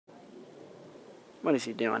What is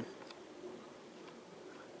he doing?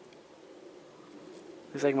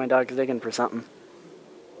 Looks like my dog's digging for something.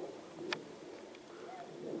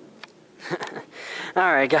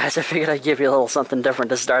 Alright guys, I figured I'd give you a little something different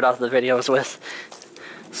to start off the videos with.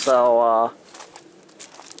 So,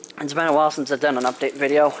 it's been a while since I've done an update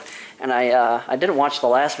video, and I didn't watch the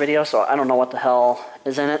last video, so I don't know what the hell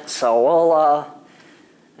is in it, so we'll,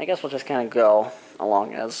 I guess we'll just kind of go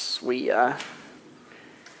along as we,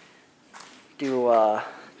 do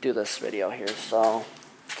this video here. So,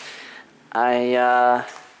 I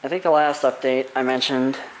think the last update I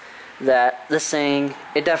mentioned that this thing,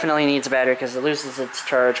 it definitely needs a battery because it loses its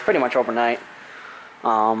charge pretty much overnight.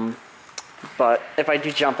 But if I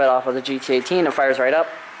do jump it off of the GT18, it fires right up,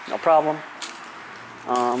 no problem.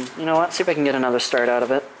 You know what, see if I can get another start out of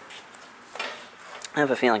it. I have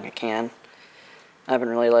a feeling I can. I haven't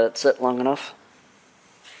really let it sit long enough.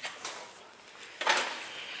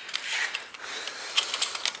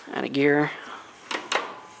 Out of gear.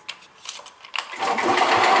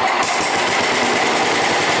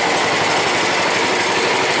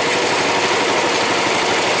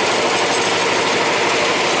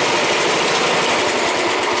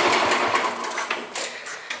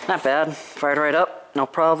 Not bad. Fired right up, no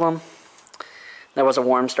problem. That was a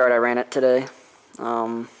warm start. I ran it today.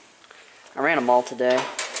 I ran them all today.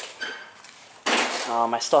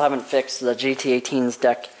 I still haven't fixed the GT18's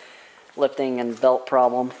deck lifting and belt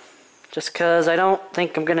problem, just because I don't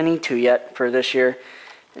think I'm going to need to yet for this year.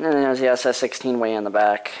 And then there's the SS16 way in the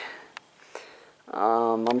back.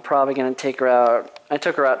 I'm probably going to take her out. I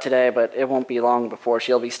took her out today, but it won't be long before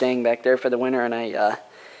she'll be staying back there for the winter, and I'm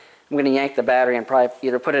going to yank the battery and probably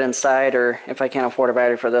either put it inside, or if I can't afford a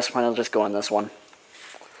battery for this one, I'll just go in this one.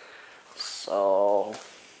 So,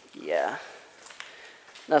 yeah.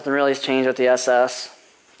 Nothing really has changed with the SS.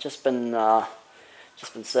 Just been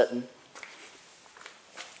sitting.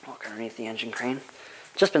 Walk underneath the engine crane.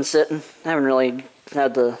 Just been sitting. I haven't really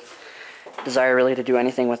had the desire really to do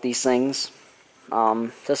anything with these things.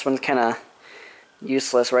 This one's kind of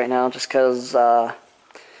useless right now, just because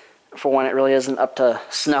for one, it really isn't up to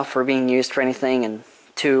snuff for being used for anything, and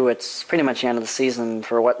two, it's pretty much the end of the season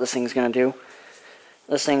for what this thing's going to do.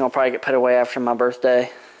 This thing will probably get put away after my birthday,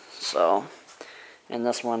 so, and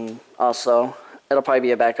this one also, it'll probably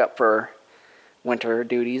be a backup for winter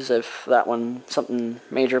duties. If that one, something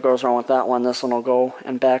major goes wrong with that one, this one will go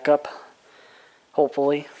and back up,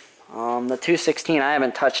 hopefully. The 216, I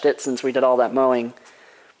haven't touched it since we did all that mowing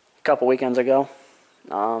a couple weekends ago.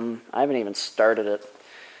 I haven't even started it.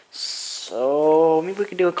 So, maybe we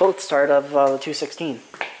could do a cold start of the 216.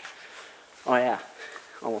 Oh yeah,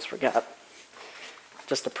 almost forgot.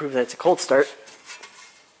 Just to prove that it's a cold start.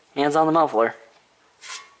 Hands on the muffler.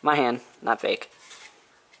 My hand, not fake.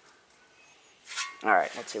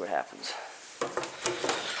 Alright, let's see what happens.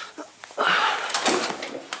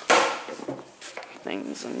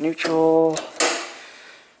 Things in neutral.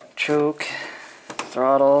 Choke.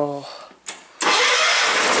 Throttle.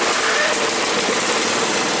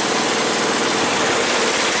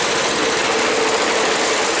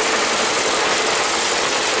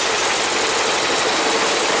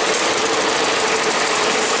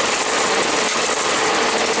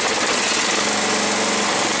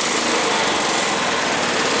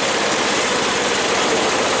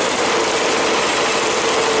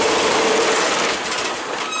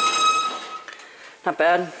 Not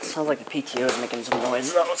bad. Sounds like the PTO is making some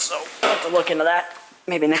noise though, so I'll have to look into that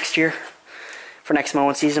maybe next year for next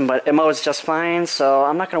mowing season, but it mows just fine, so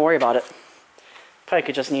I'm not going to worry about it. Probably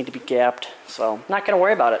could just need to be gapped, so not going to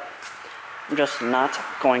worry about it. I'm just not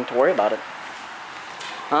going to worry about it.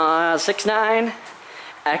 6.9,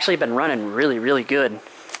 actually been running really good.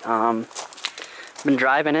 Been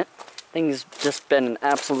driving it. Thing's just been an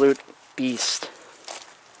absolute beast.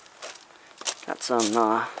 Got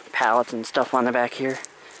some pallets and stuff on the back here,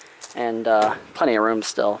 and plenty of room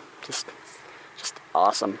still. Just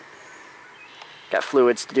awesome. Got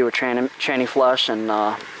fluids to do a tranny flush, and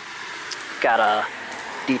got a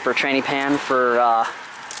deeper tranny pan for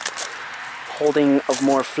holding of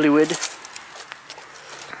more fluid.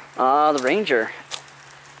 The Ranger,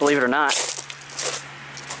 believe it or not,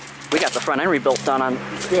 we got the front end rebuilt on.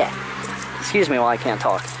 Yeah, excuse me while I can't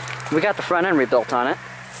talk. We got the front end rebuilt on it,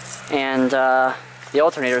 and the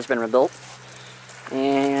alternator has been rebuilt,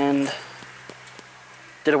 and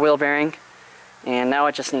did a wheel bearing, and now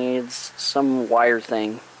it just needs some wire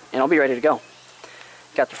thing, and it'll be ready to go.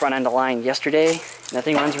 Got the front end aligned yesterday, and that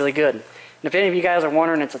thing runs really good. And if any of you guys are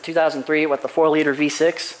wondering, it's a 2003 with the 4-liter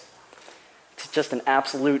V6. It's just an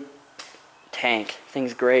absolute tank.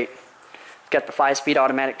 Thing's great. It's got the 5-speed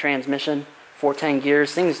automatic transmission, 410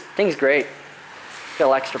 gears. Thing's great. a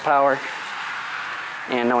little extra power.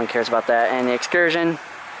 And no one cares about that. And the Excursion,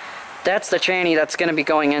 that's the tranny that's going to be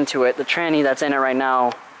going into it. The tranny that's in it right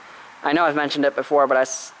now, I know I've mentioned it before, but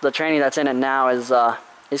the tranny that's in it now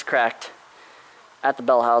is cracked at the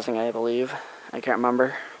bell housing, I believe. I can't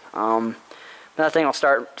remember. But that thing will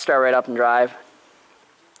start right up and drive.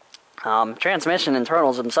 Transmission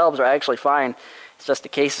internals themselves are actually fine. It's just the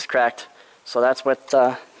case is cracked. So that's what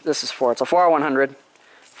this is for. It's a 4R100,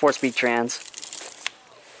 4-speed trans.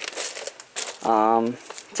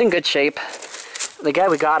 It's in good shape. The guy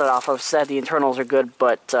we got it off of said the internals are good,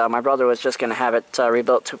 but my brother was just going to have it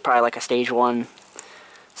rebuilt to probably like a stage 1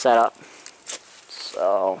 setup.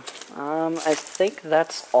 So, I think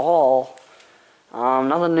that's all.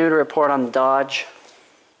 Nothing new to report on the Dodge.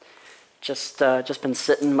 Just been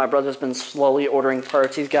sitting. My brother's been slowly ordering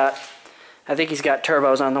parts. I think he's got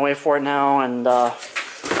turbos on the way for it now, and I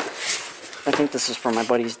think this is for my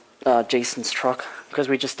buddy's Jason's truck, because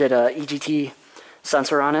we just did a EGT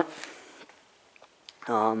sensor on it.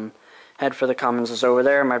 Head for the Cummins is over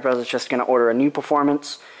there. My brother's just gonna order a new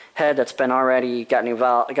performance head that's been already got new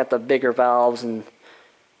got the bigger valves and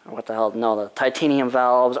what the hell? No, the titanium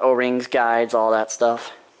valves, O-rings, guides, all that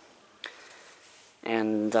stuff,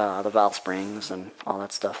 and the valve springs and all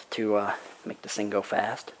that stuff to make this thing go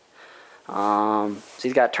fast. So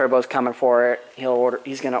he's got turbos coming for it.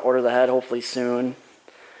 He's gonna order the head hopefully soon.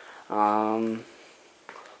 And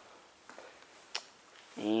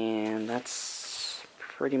that's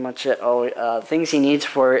pretty much it. Oh, things he needs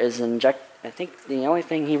for it is I think the only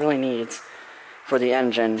thing he really needs for the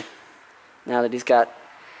engine, now that he's got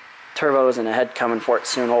turbos and a head coming for it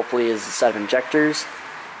soon, hopefully, is a set of injectors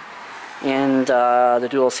and the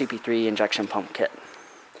dual CP3 injection pump kit.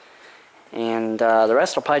 And the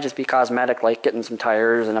rest will probably just be cosmetic, like getting some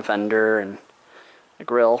tires and a fender and a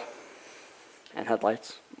grill and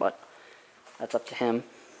headlights, but that's up to him.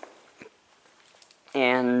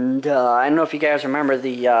 And I don't know if you guys remember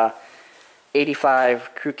the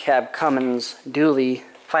 85 Crew Cab Cummins dually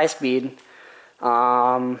 5-speed.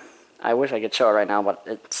 I wish I could show it right now, but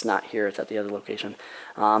it's not here. It's at the other location.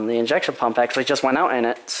 The injection pump actually just went out in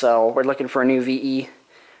it, so we're looking for a new VE,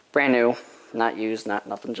 brand new, not used, not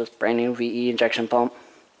nothing, just brand new VE injection pump,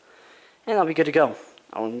 and that'll be good to go.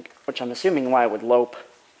 Which I'm assuming why it would lope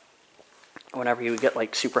whenever you would get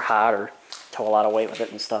like super hot or tow a lot of weight with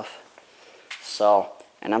it and stuff. So,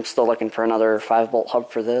 and I'm still looking for another 5-bolt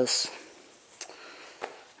hub for this.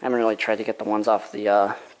 I haven't really tried to get the ones off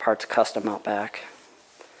the Parts Custom out back.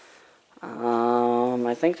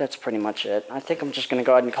 I think that's pretty much it. I think I'm just going to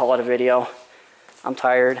go ahead and call it a video. I'm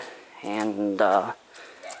tired, and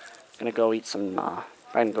gonna go eat some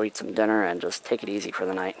dinner and just take it easy for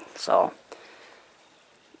the night. So,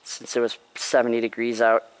 since it was 70 degrees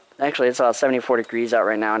out, actually it's 74 degrees out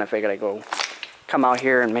right now, and I figured I'd go come out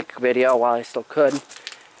here and make a video while I still could.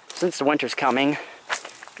 Since the winter's coming,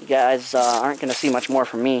 you guys aren't gonna see much more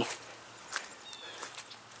from me.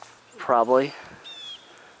 Probably.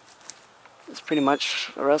 It's pretty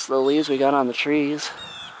much the rest of the leaves we got on the trees.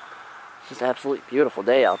 It's just an absolutely beautiful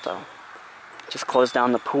day out though. Just closed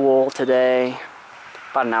down the pool today,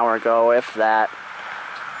 about an hour ago, if that.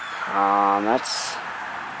 That's,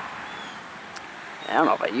 I don't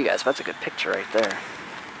know about you guys, but that's a good picture right there.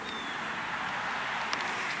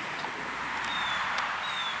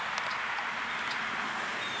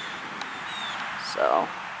 So,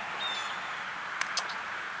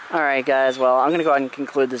 alright guys, well, I'm gonna go ahead and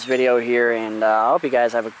conclude this video here, and I hope you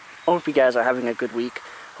guys are having a good week.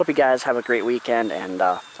 Hope you guys have a great weekend, and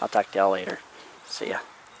I'll talk to y'all later. See ya.